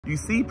You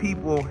see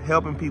people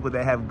helping people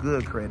that have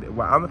good credit.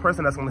 Well, I'm the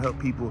person that's gonna help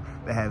people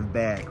that have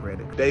bad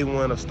credit. Day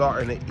one of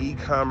starting an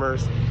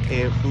e-commerce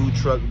and food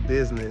truck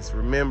business.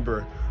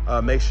 Remember,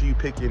 make sure you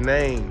pick your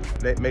name.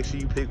 Make sure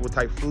you pick what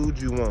type of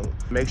food you want.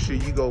 Make sure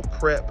you go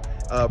prep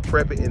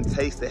it and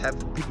taste it. Have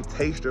people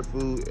taste your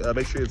food.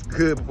 Make sure it's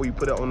good before you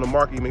put it on the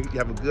market. Make sure you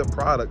have a good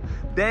product.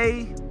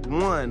 Day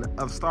one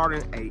of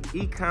starting a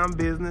e-com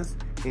business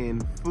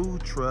in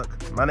food truck.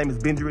 My name is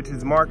Benji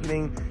Richards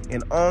Marketing,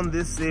 and on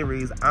this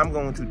series, I'm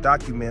going to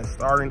document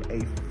starting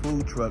a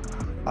food truck.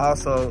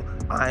 Also,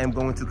 I am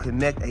going to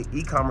connect a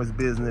e-commerce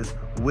business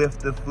with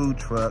the food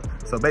truck.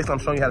 So basically, I'm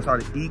showing you how to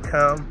start an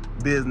e-com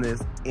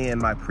business and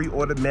my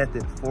pre-order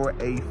method for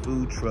a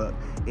food truck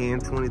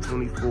in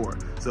 2024.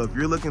 So if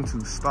you're looking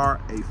to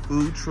start a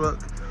food truck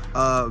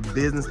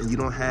business and you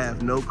don't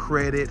have no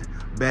credit,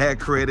 bad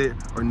credit,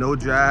 or no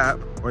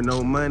job, or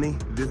no money,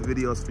 this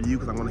video is for you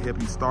because I'm going to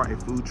help you start a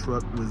food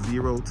truck with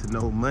zero to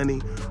no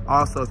money.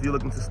 Also, if you're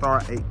looking to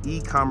start an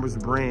e-commerce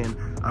brand,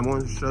 I'm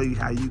going to show you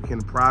how you can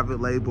private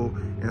label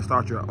and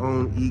start your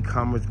own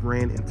e-commerce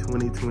brand in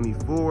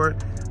 2024. If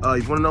you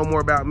want to know more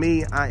about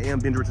me, I am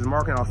Benji Richards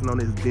Marketing, also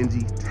known as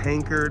Benji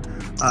Tankard.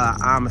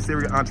 I'm a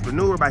serial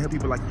entrepreneur, but I help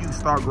people like you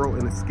start, grow,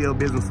 and scale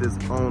businesses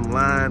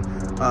online.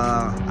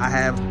 I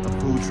have a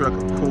food truck,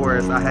 of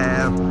course. I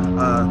have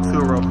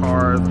two-row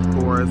cars, of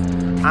course.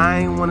 I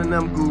ain't one of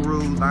them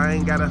gurus. I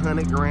ain't got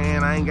 100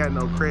 grand. I ain't got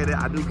no credit.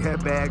 I do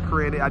get bad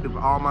credit. I do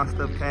all my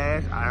stuff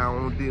cash. I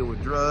don't deal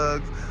with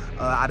drugs.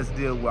 I just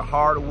deal with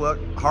hard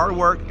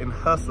work and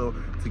hustle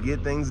to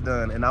get things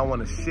done. And I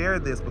want to share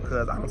this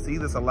because I don't see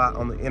this a lot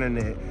on the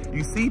internet.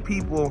 You see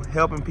people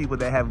helping people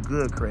that have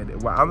good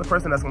credit. Well, I'm the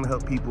person that's going to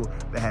help people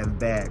that have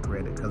bad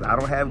credit because I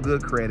don't have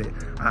good credit.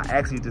 I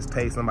actually just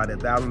paid somebody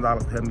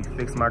 $1,000 to help me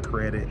fix my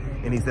credit,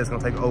 and he said it's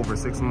going to take over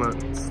 6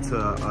 months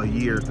to a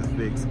year to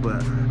fix.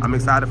 But I'm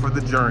excited for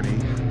the journey.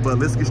 But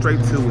let's get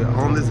straight to it.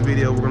 On this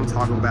video, we're going to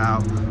talk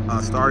about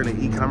starting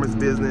an e-commerce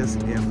business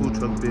and food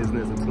truck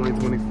business in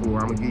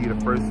 2024. I'm going to give you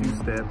the first few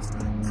steps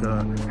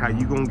to how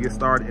you're going to get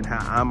started and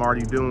how I'm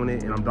already doing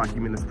it, and I'm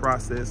documenting this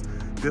process.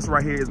 This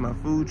right here is my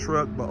food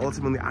truck, but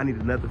ultimately I need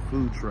another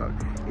food truck,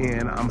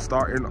 and I'm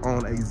starting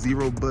on a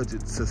zero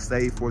budget to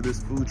save for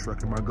this food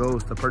truck, and my goal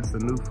is to purchase a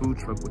new food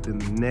truck within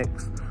the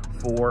next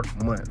 4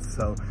 months.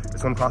 So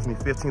it's going to cost me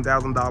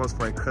 $15,000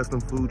 for a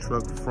custom food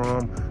truck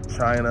from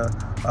China.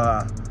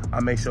 I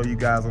may show you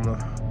guys on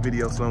the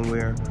video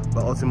somewhere,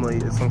 but ultimately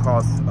it's going to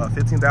cost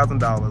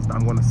 $15,000.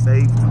 I'm going to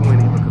save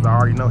 20 because I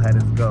already know how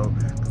this go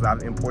because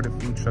I've imported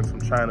food trucks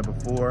from China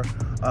before.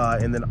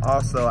 And then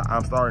also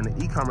I'm starting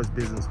an e-commerce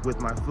business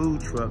with my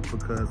food truck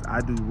because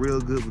I do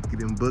real good with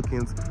getting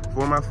bookings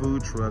for my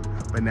food truck.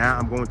 But now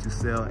I'm going to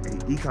sell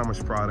an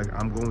e-commerce product.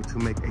 I'm going to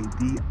make a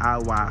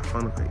DIY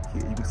funnel cake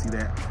kit. You can see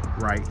that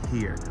right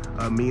here.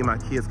 Me and my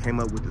kids came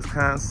up with this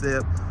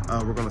concept.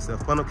 We're going to sell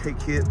funnel cake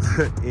kits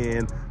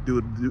and do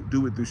it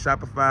through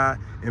Shopify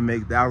and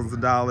make thousands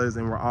of dollars.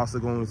 And we're also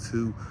going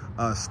to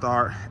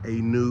start a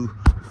new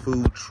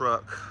food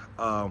truck,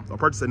 or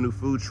purchase a new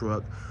food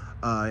truck.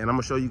 And I'm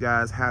gonna show you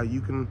guys how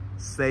you can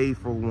save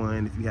for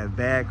one if you have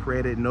bad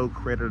credit, no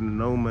credit, or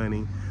no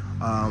money.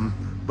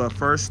 But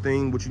first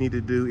thing, what you need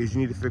to do is you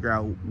need to figure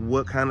out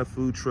what kind of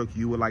food truck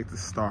you would like to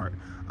start.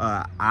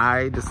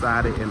 I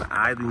decided and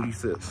I think you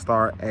should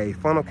start a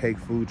funnel cake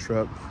food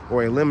truck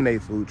or a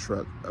lemonade food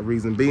truck. A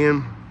reason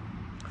being,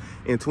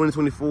 in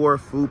 2024,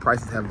 food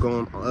prices have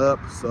gone up.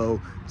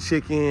 So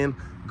chicken,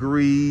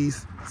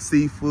 grease,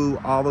 seafood,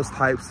 all those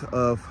types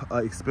of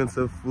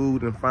expensive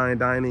food and fine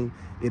dining,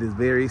 it is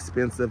very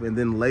expensive, and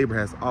then labor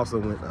has also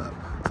went up.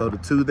 So the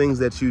two things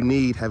that you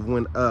need have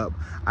went up.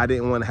 I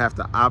didn't want to have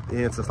to opt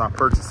in to start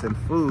purchasing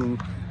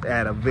food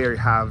at a very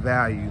high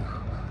value.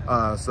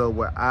 So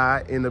what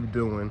I end up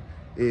doing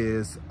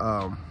is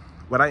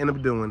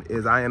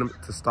I end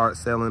up to start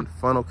selling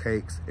funnel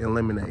cakes and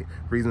lemonade.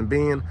 Reason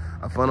being,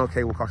 a funnel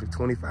cake will cost you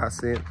 25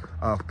 cents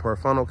per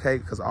funnel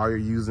cake because all you're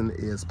using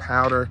is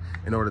powder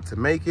in order to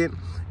make it.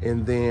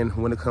 And then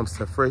when it comes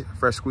to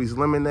fresh squeezed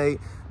lemonade,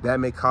 that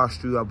may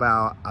cost you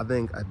about, I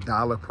think,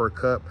 $1 per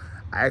cup.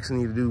 I actually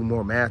need to do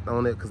more math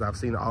on it because I've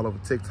seen it all over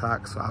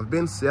TikTok. So I've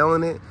been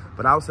selling it,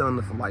 but I was selling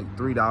it for like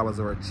 $3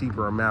 or a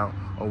cheaper amount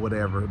or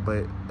whatever.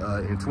 But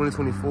in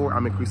 2024,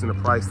 I'm increasing the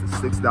price to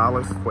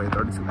 $6 for a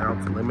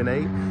 32-ounce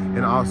lemonade.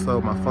 And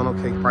also my funnel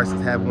cake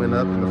prices have went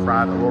up in the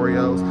fried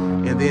Oreos.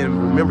 And then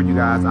remember, you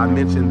guys, I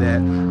mentioned that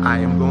I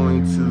am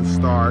going to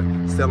start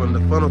selling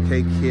the funnel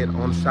cake kit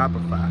on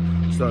Shopify.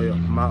 So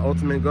my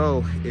ultimate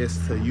goal is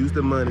to use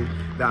the money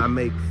that I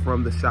make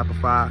from the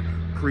Shopify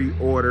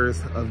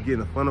pre-orders of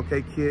getting a funnel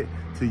cake kit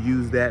to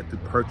use that to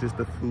purchase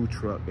the food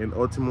truck. And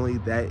ultimately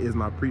that is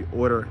my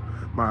pre-order,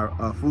 my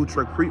food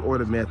truck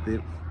pre-order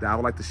method that I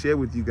would like to share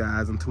with you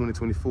guys in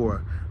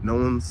 2024. No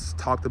one's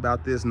talked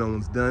about this, no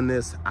one's done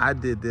this. I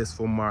did this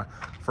for my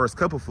first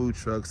couple food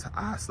trucks.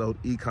 I sold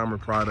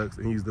e-commerce products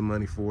and used the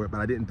money for it, but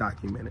I didn't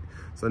document it.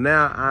 So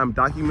now I'm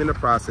documenting the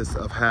process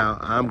of how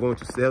I'm going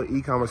to sell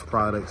e-commerce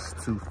products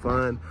to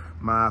fund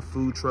my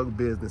food truck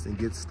business and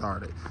get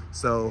started.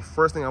 So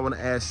first thing I want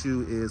to ask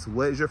you is,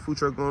 what is your food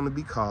truck going to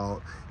be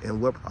called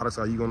and what products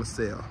are you going to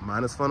sell?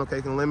 Mine is funnel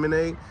cake and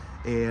lemonade,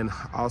 and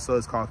also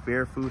it's called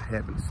Fair Food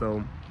Heaven.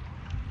 So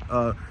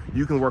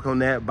you can work on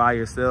that by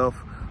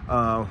yourself.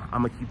 I'm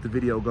gonna keep the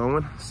video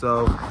going.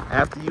 So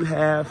after you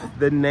have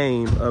the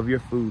name of your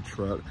food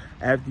truck,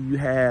 after you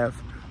have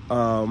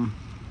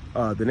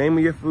the name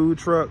of your food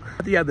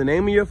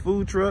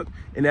truck,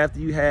 and after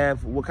you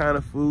have what kind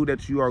of food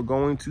that you are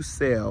going to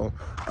sell,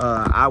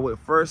 I would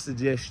first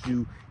suggest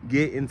you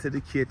get into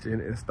the kitchen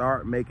and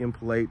start making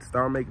plates,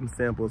 start making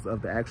samples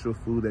of the actual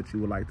food that you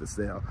would like to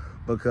sell.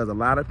 Because a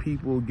lot of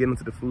people get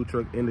into the food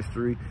truck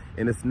industry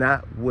and it's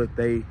not what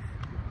they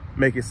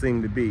make it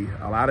seem to be.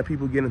 A lot of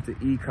people get into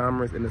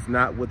e-commerce and it's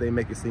not what they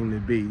make it seem to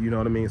be. You know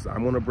what I mean? So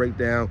I'm going to break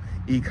down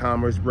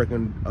e-commerce,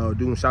 doing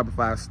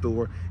Shopify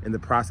store, and the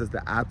process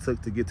that I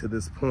took to get to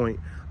this point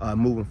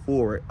moving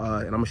forward.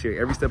 And I'm going to share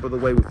every step of the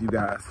way with you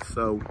guys.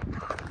 So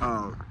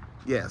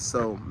yeah,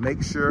 so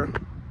make sure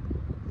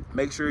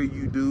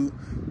you do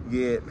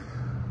get,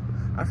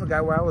 I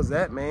forgot where I was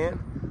at, man.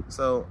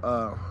 So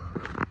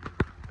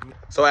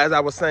as I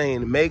was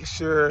saying, make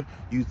sure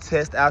you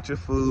test out your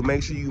food,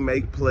 make sure you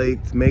make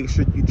plates, make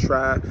sure you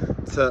try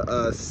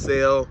to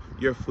sell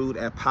your food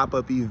at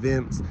pop-up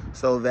events,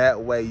 so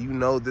that way you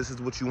know this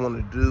is what you want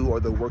to do or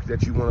the work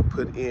that you want to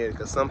put in.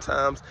 Because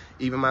sometimes,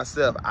 even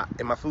myself,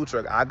 in my food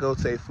truck, I go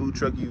to a food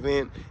truck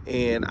event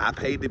and I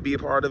paid to be a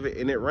part of it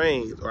and it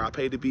rains, or I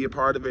paid to be a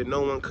part of it and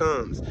no one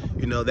comes.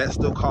 You know, that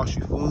still costs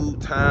you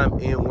food, time,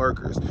 and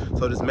workers.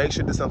 So just make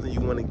sure that's something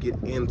you want to get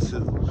into.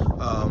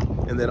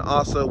 And then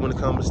also when it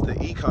comes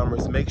to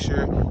e-commerce, make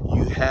sure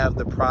you have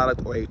the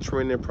product or a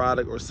trending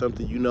product or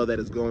something you know that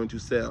is going to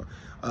sell.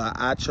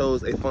 I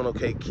chose a funnel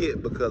cake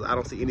kit because I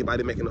don't see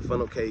anybody making a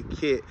funnel cake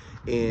kit,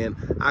 and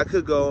I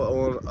could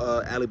go on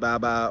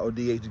Alibaba or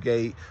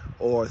DHgate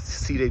or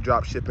CJ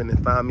Dropshipping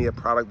and find me a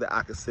product that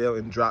I could sell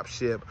and drop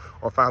ship,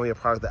 or find me a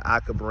product that I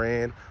could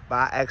brand. But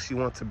I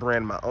actually want to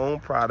brand my own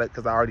product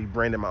because I already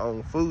branded my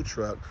own food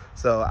truck.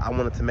 So I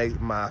wanted to make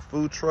my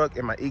food truck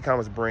and my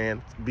e-commerce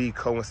brand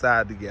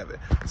coincide together.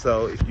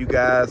 So if you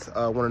guys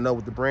want to know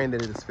what the brand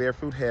is, it's Fair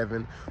Food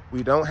Heaven.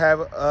 We don't have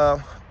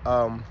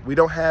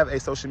a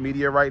social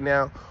media right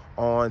now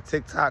on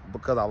TikTok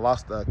because I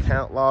lost the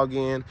account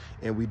login,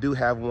 and we do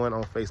have one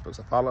on Facebook,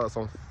 so follow us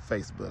on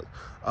Facebook.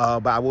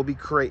 But I will be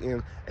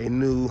creating a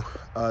new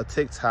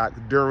TikTok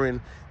during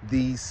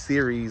the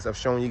series of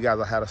showing you guys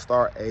how to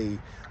start a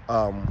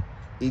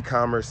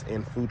e-commerce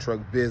and food truck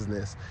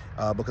business,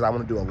 because I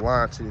want to do a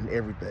launch and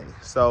everything.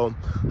 So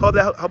hope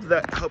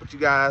that helped you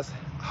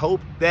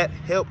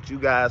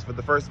guys for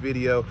the first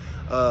video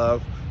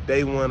of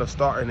day one of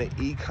starting an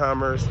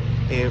e-commerce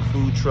and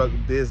food truck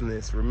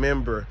business.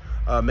 Remember,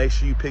 make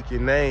sure you pick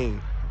your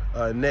name.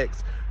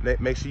 Next,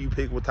 make sure you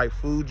pick what type of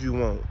food you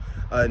want.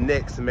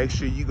 Next, make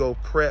sure you go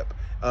prep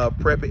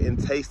it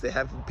and taste it.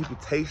 Have people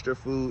taste your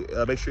food.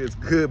 Make sure it's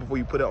good before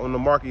you put it on the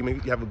market. Make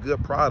sure you have a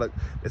good product.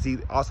 That's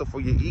also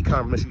for your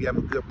e-commerce. Make sure you have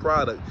a good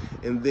product.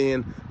 And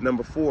then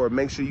number 4,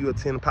 make sure you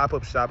attend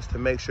pop-up shops to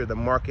make sure the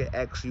market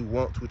actually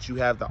wants what you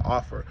have to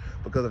offer.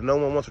 Because if no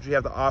one wants what you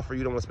have to offer,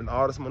 you don't want to spend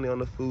all this money on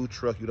the food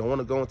truck. You don't want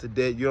to go into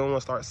debt. You don't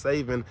want to start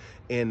saving,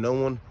 and no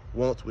one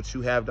wants what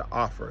you have to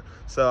offer.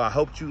 So I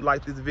hope you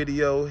like this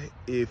video.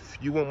 If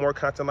you want more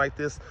content like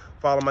this,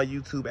 follow my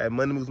YouTube at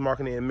Money Moves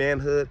Marketing and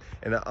Manhood,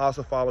 and then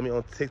also follow me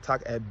on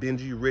TikTok at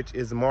Benji Rich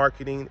is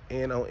Marketing,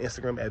 and on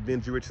Instagram at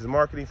Benji Rich is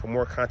Marketing for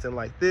more content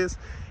like this.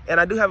 And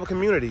I do have a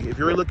community. If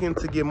you're looking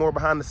to get more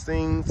behind the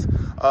scenes,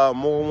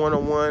 more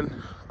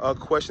one-on-one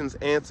questions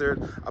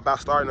answered about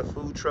starting a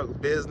food truck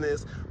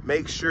business,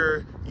 make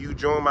sure you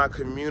join my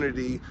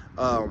community,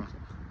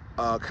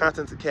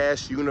 Content to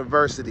Cash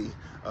University,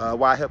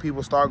 where I help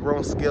people start,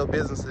 growing, scale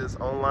businesses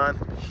online,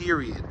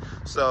 period.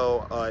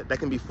 So that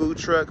can be food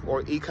truck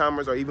or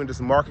e-commerce, or even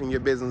just marketing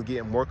your business,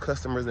 getting more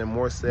customers and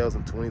more sales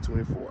in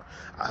 2024.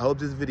 I hope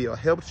this video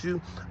helped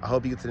you. I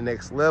hope you get to the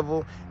next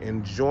level,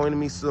 and join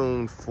me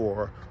soon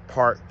for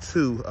part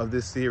 2 of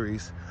this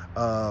series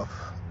of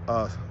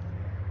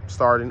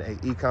starting a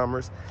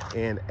e-commerce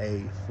and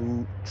a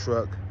food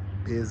truck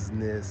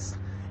business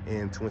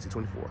in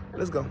 2024.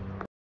 Let's go.